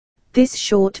This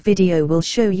short video will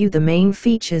show you the main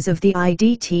features of the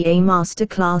IDTA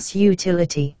MasterClass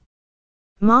utility.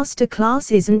 MasterClass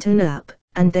isn't an app,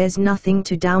 and there's nothing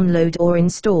to download or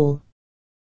install.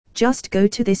 Just go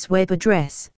to this web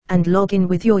address, and log in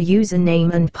with your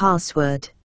username and password.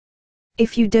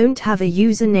 If you don't have a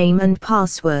username and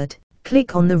password,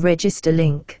 click on the register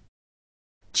link.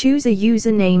 Choose a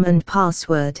username and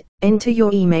password, enter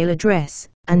your email address,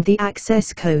 and the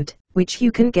access code, which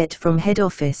you can get from head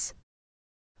office.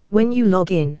 When you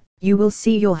log in, you will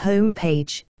see your home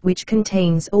page, which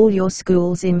contains all your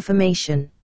school's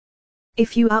information.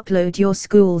 If you upload your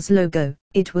school's logo,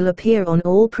 it will appear on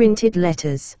all printed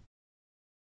letters.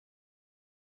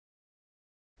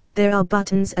 There are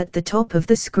buttons at the top of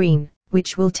the screen,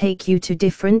 which will take you to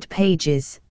different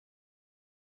pages.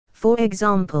 For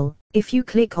example, if you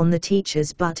click on the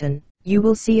Teachers button, you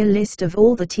will see a list of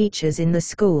all the teachers in the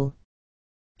school.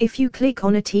 If you click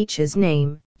on a teacher's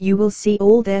name, you will see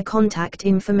all their contact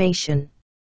information.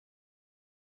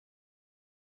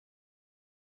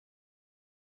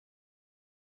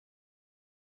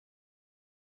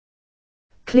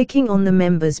 Clicking on the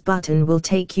Members button will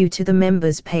take you to the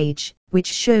Members page, which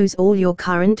shows all your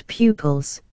current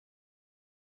pupils.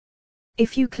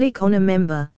 If you click on a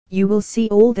member, you will see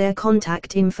all their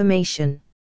contact information.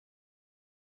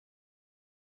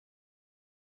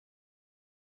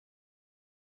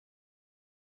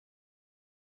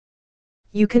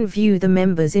 You can view the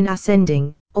members in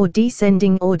ascending or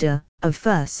descending order of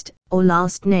first or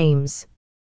last names.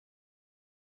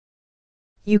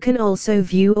 You can also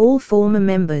view all former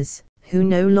members who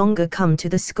no longer come to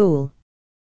the school.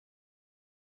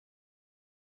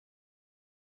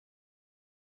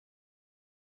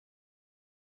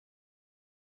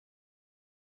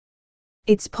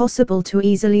 It's possible to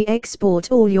easily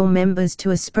export all your members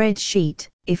to a spreadsheet,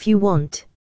 if you want.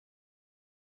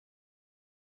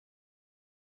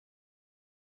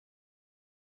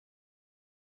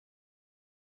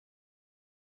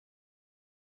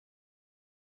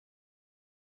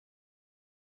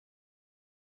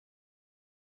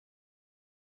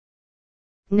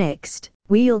 Next,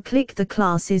 we'll click the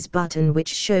Classes button, which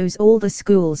shows all the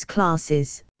school's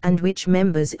classes, and which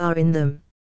members are in them.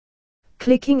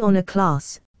 Clicking on a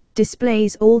class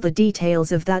displays all the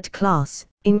details of that class,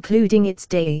 including its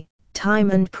day, time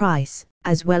and price,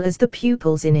 as well as the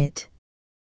pupils in it.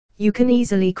 You can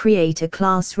easily create a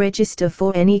class register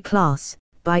for any class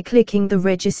by clicking the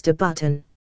Register button.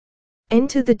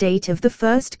 Enter the date of the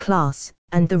first class,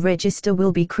 and the register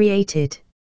will be created.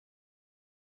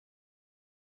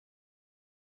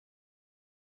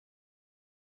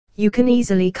 You can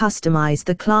easily customize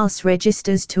the class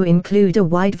registers to include a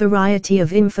wide variety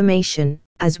of information,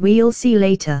 as we'll see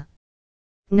later.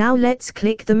 Now let's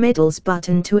click the Medals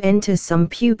button to enter some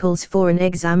pupils for an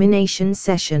examination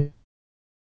session.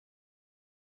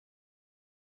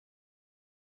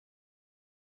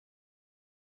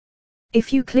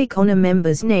 If you click on a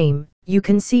member's name, you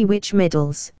can see which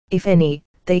medals, if any,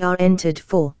 they are entered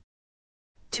for.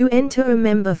 To enter a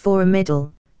member for a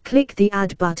medal, click the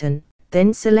Add button,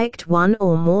 then select one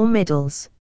or more medals.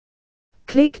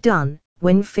 Click Done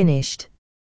when finished.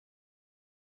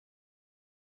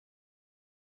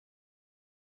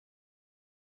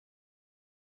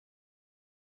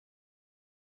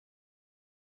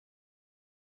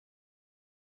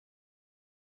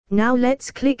 Now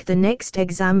let's click the Next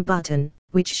Exam button,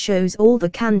 which shows all the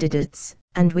candidates,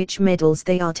 and which medals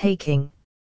they are taking.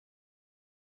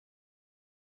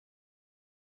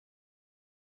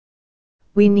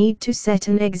 We need to set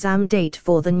an exam date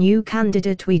for the new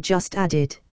candidate we just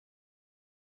added.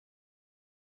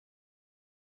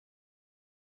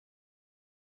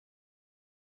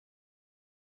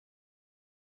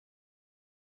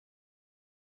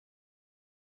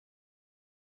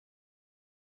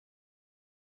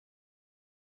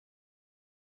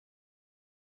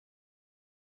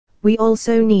 We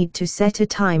also need to set a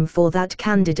time for that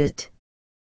candidate.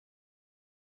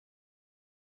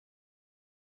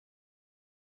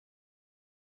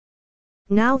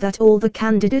 Now that all the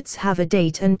candidates have a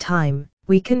date and time,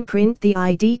 we can print the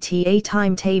IDTA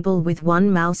timetable with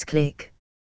one mouse click.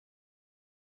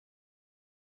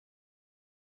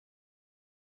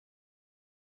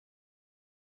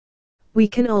 We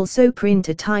can also print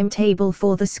a timetable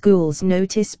for the school's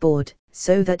notice board,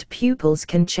 so that pupils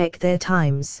can check their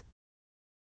times.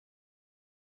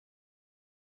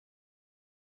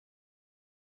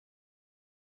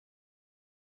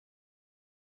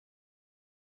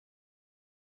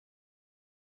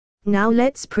 Now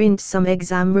let's print some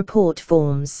exam report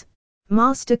forms.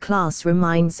 MasterClass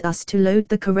reminds us to load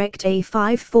the correct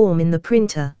A5 form in the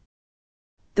printer.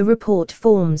 The report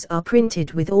forms are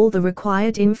printed with all the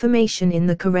required information in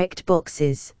the correct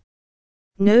boxes.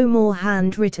 No more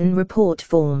handwritten report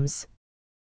forms.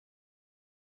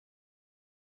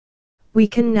 We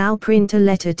can now print a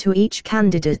letter to each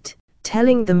candidate,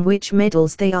 telling them which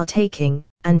medals they are taking,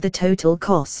 and the total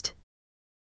cost.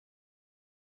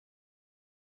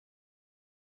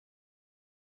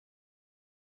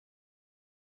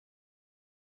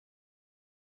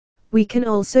 We can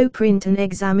also print an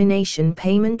examination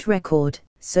payment record,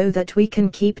 so that we can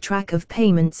keep track of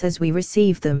payments as we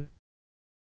receive them.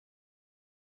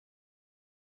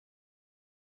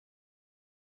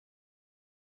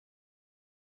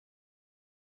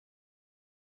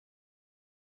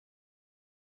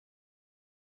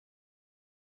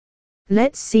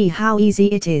 Let's see how easy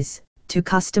it is to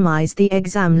customize the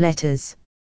exam letters.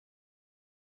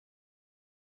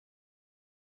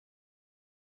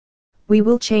 We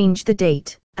will change the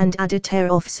date and add a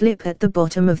tear-off slip at the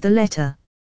bottom of the letter.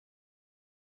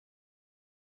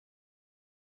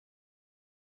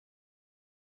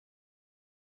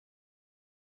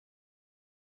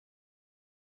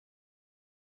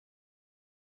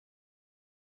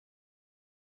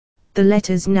 The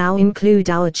letters now include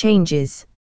our changes.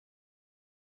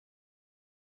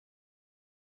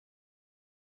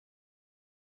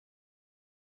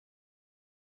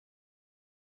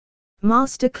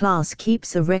 MasterClass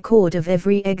keeps a record of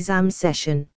every exam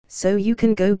session, so you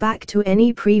can go back to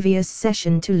any previous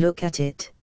session to look at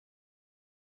it.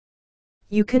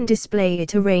 You can display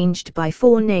it arranged by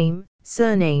forename,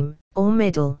 surname, or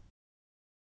medal.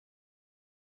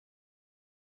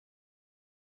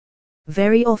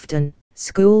 Very often,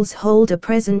 schools hold a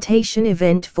presentation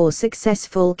event for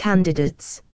successful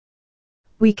candidates.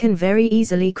 We can very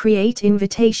easily create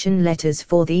invitation letters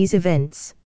for these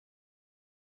events.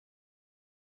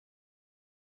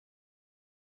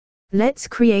 Let's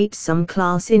create some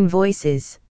class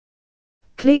invoices.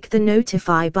 Click the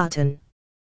Notify button.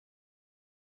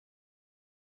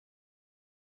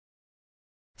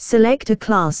 Select a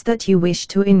class that you wish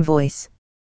to invoice.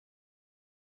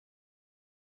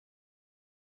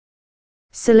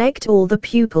 Select all the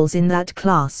pupils in that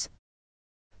class.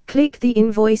 Click the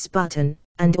Invoice button,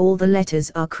 and all the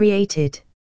letters are created.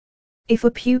 If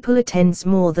a pupil attends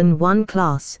more than one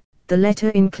class, the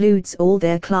letter includes all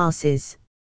their classes.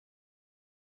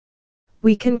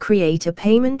 We can create a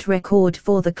payment record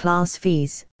for the class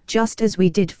fees, just as we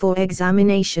did for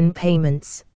examination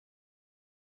payments.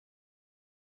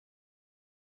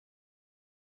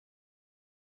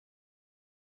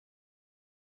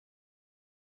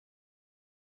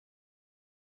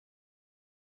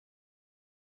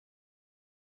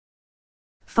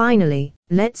 Finally,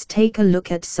 let's take a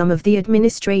look at some of the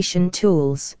administration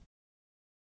tools.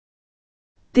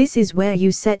 This is where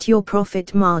you set your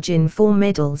profit margin for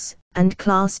medals and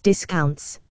class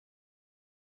discounts.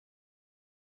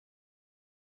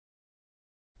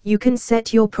 You can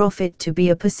set your profit to be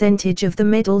a percentage of the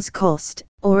medal's cost,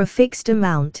 or a fixed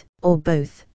amount, or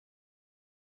both.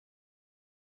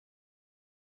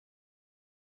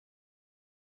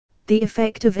 The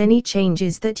effect of any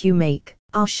changes that you make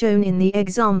are shown in the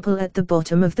example at the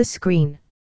bottom of the screen.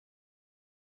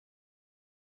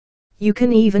 You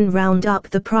can even round up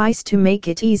the price to make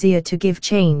it easier to give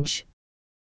change.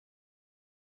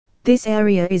 This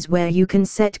area is where you can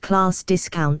set class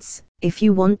discounts, if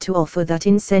you want to offer that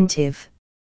incentive.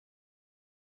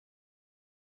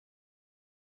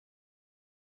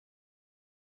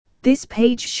 This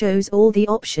page shows all the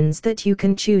options that you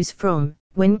can choose from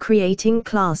when creating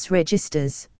class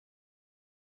registers.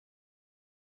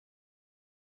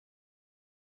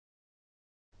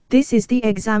 This is the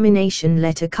examination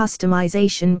letter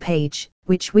customization page,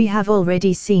 which we have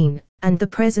already seen, and the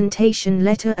presentation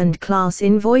letter and class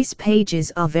invoice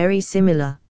pages are very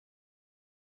similar.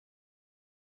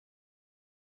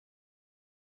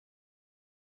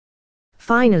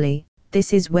 Finally,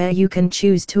 this is where you can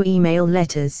choose to email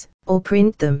letters, or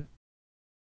print them.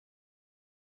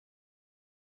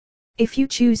 If you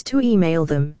choose to email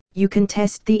them, you can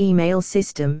test the email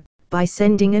system by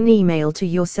sending an email to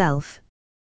yourself.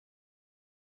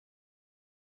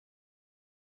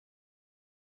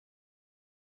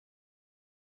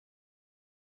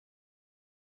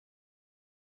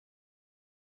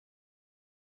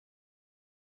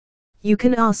 You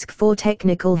can ask for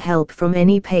technical help from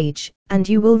any page, and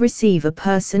you will receive a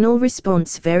personal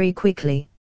response very quickly.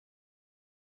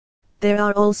 There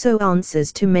are also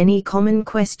answers to many common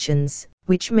questions,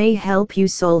 which may help you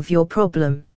solve your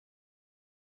problem.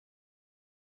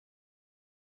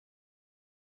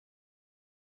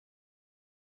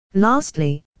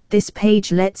 Lastly, this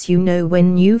page lets you know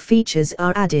when new features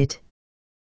are added.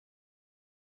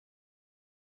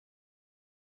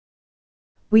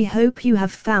 We hope you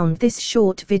have found this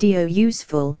short video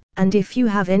useful, and if you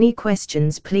have any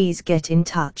questions please get in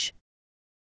touch.